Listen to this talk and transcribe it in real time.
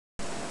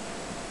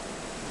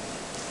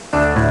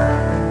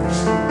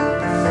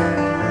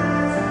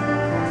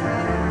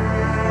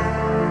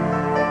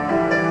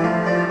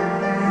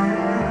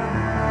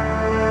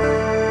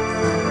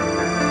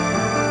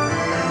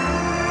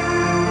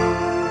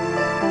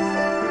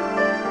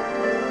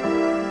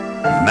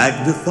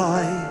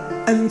Magnify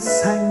and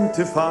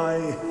sanctify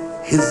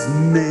his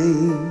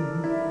name.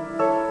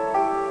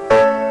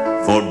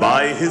 For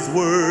by his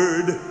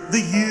word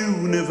the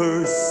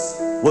universe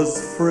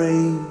was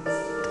framed,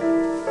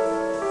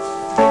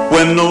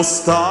 when no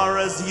star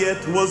as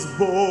yet was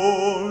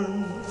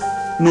born,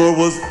 nor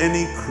was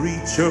any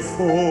creature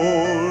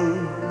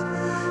formed.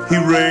 He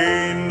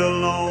reigned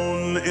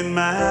alone in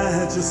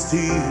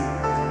majesty,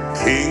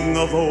 King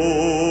of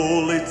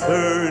all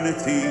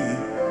eternity.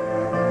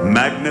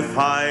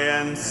 Magnify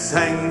and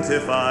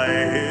sanctify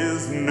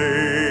his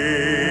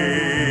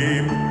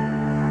name.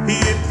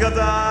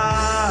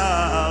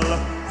 Yitgadal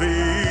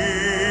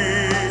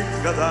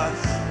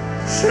v'yitgadash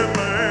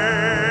Shemei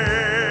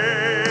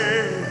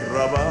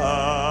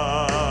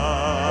Rabbah.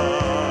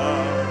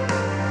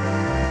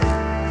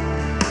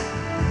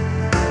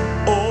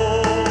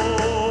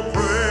 Oh,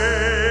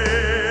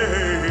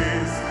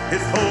 praise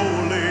his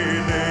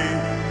holy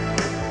name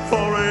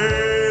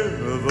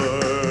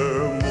forevermore.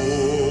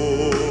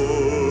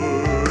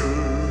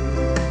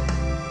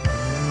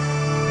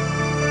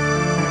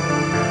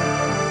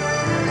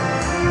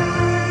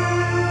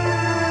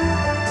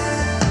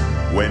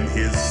 When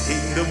his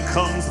kingdom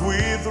comes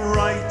with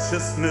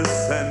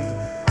righteousness and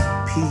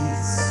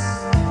peace,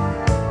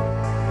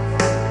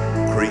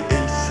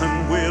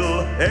 creation will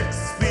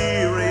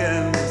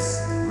experience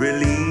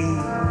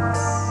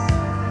release.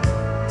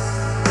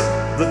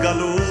 The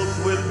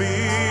galut will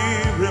be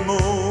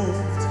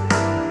removed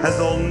as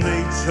all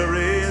nature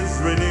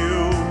is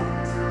renewed.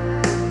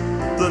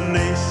 The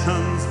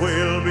nations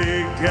will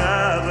be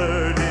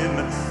gathered in,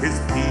 his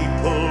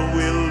people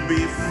will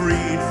be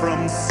freed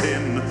from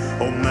sin.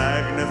 Oh,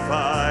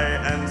 magnify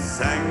and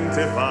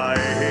sanctify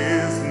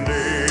his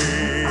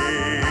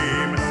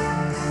name.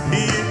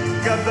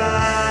 Yitgadal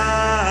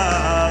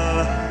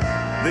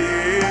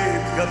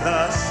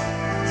v'yitgadash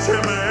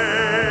Shemei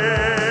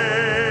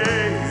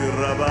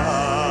Rabbah.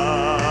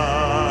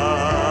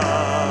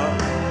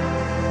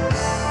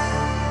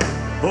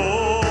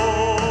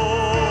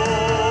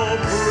 Oh,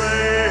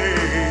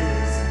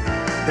 praise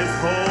his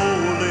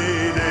holy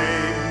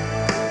name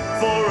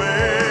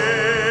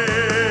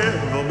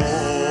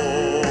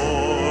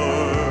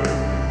forevermore.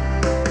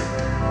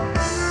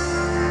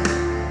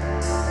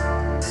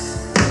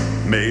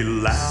 May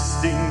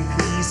lasting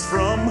peace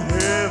from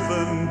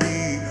heaven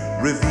be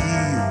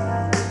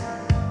revealed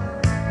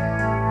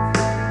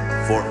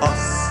for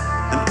us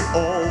and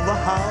all the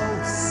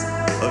house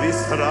of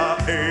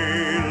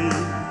Israel.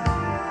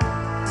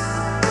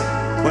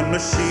 When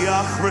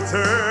Mashiach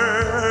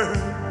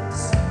returns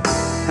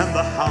and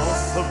the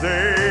house of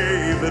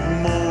David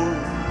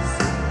mourns,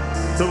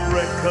 to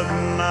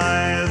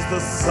recognize the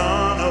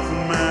Son of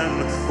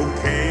Man who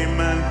came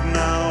and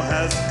now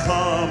has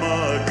come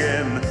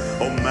again.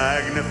 Oh,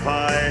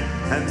 magnify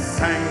and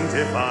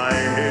sanctify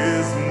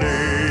his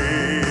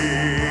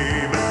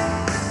name.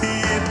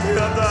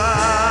 Yitgadal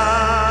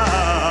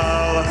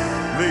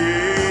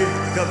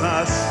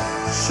v'yitgadash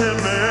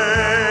Shemei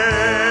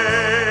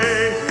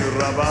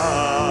Rabbah.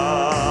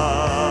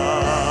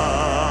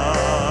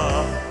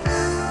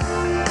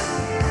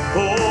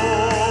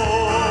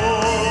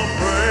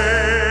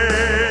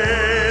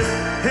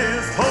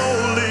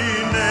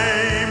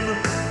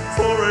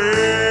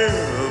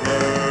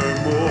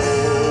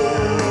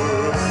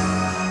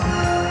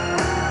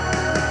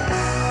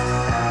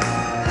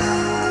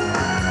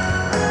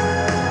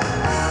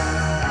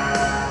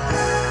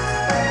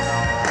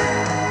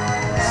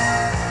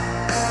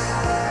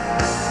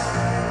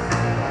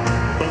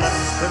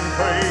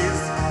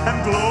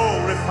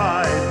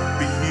 Glorified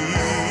be he,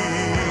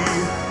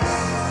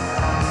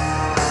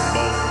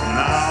 both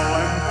now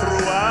and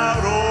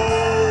throughout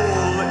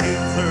all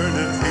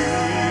eternity.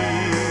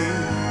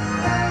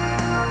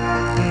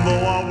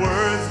 Though our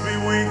words be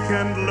weak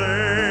and lame,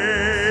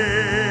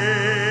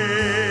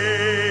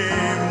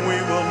 we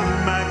will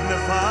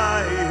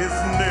magnify his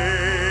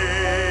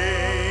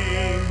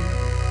name.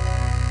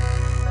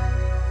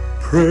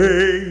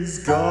 Praise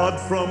God,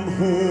 from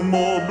whom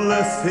all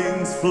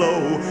blessings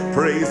flow.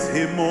 Praise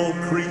him, all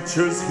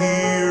creatures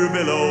here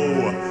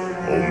below.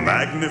 Oh,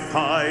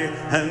 magnify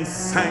and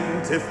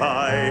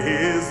sanctify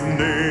his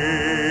name.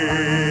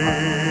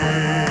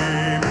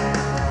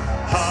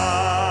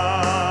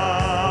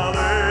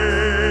 Hallelujah.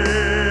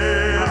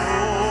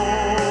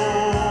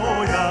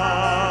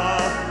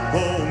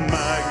 Oh,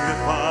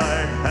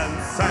 magnify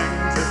and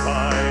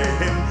sanctify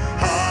him.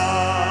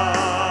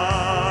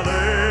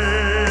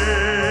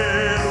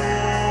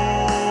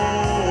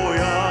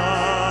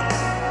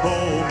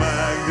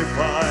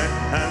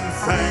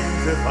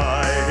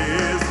 Sanctify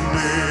his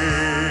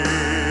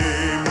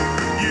name.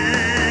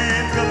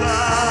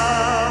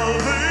 Yitgadal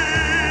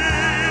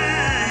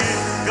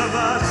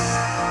v'yitgadash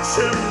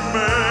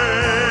Shemei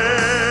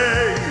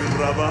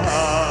Rabbah.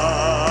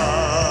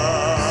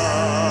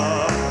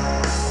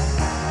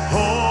 Oh,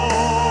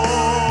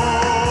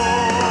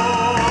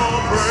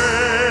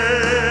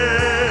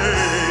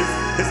 praise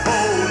his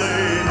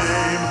holy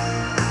name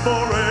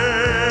forevermore.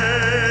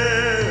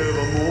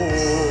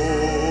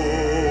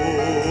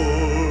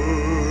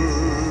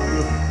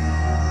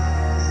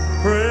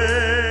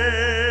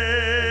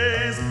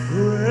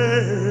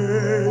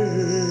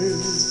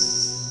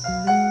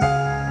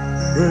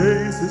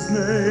 Praise his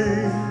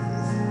name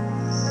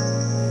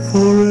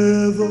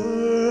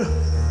forevermore.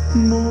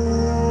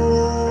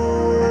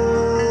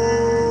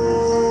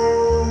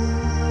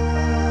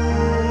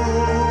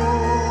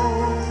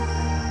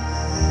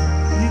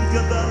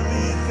 Yikadal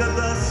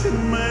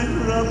Shemeh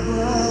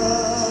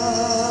Rabbah.